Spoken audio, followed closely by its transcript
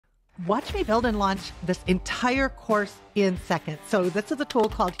watch me build and launch this entire course in seconds. So this is a tool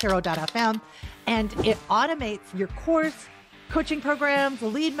called Hiro.fm, and it automates your course, coaching programs,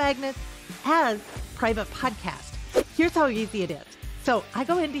 lead magnets as private podcasts. Here's how easy it is. So I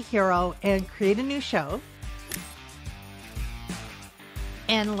go into Hiro and create a new show.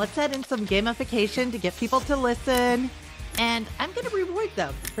 And let's add in some gamification to get people to listen. And I'm going to reward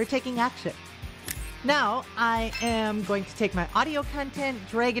them for taking action. Now I am going to take my audio content,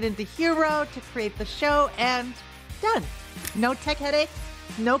 drag it into Hiro to create the show, and done. No tech headaches,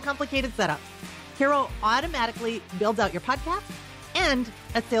 no complicated setup. Hiro automatically builds out your podcast and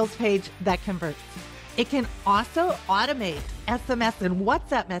a sales page that converts. It can also automate SMS and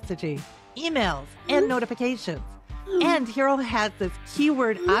WhatsApp messaging, emails, and notifications. And Hiro has this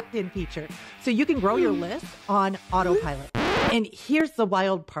keyword opt-in feature, so you can grow your list on autopilot. And here's the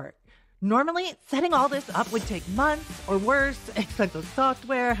wild part. Normally, setting all this up would take months or worse, expensive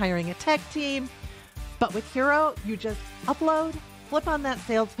software, hiring a tech team. But with Hiro, you just upload, flip on that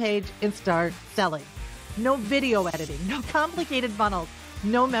sales page, and start selling. No video editing, no complicated funnels,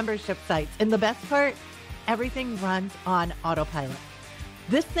 no membership sites. And the best part, everything runs on autopilot.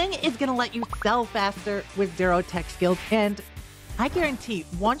 This thing is going to let you sell faster with zero tech skills. And I guarantee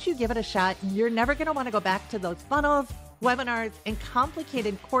once you give it a shot, you're never going to want to go back to those funnels, webinars, and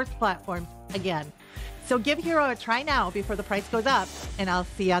complicated course platforms again. So give Hiro a try now before the price goes up, and I'll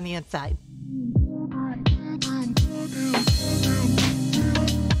see you on the inside.